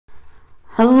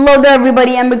Hello there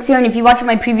everybody, mbrickz here, and if you watched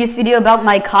my previous video about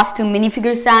my costume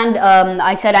minifigure stand,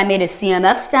 I said I made a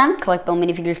CMF stand, collectible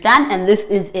minifigure stand, and this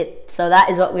is it. So that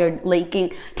is what we're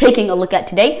taking a look at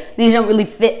today. These don't really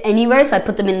fit anywhere, so I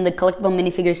put them in the collectible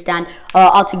minifigure stand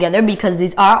all together because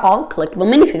these are all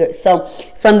collectible minifigures. So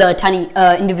from the tiny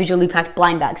individually packed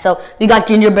blind bag. So we got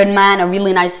Gingerbread Man, a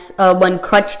really nice one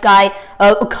crutch guy,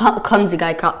 clumsy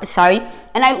guy, sorry.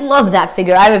 And I love that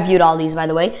figure. I reviewed all these, by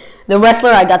the way. The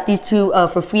wrestler, I got these two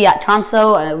for free at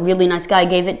Tromso. A really nice guy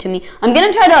gave it to me. I'm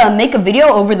going to try to make a video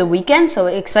over the weekend, so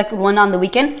expect one on the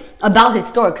weekend, about his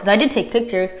store, because I did take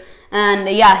pictures. And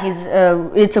yeah,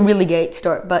 it's a really great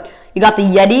store. But you got the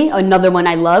Yeti, another one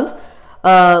I love.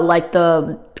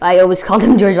 I always called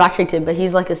him George Washington, but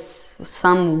he's like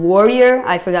some warrior.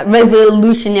 I forgot.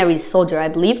 Revolutionary soldier, I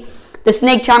believe. The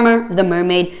Snake Charmer, the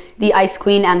Mermaid, the Ice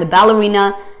Queen, and the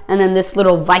Ballerina. And then this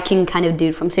little Viking kind of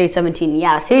dude from Series 17.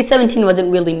 Yeah, Series 17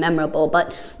 wasn't really memorable,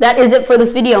 but that is it for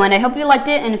this video. And I hope you liked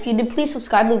it. And if you did, please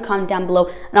subscribe, leave a comment down below.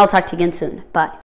 And I'll talk to you again soon. Bye.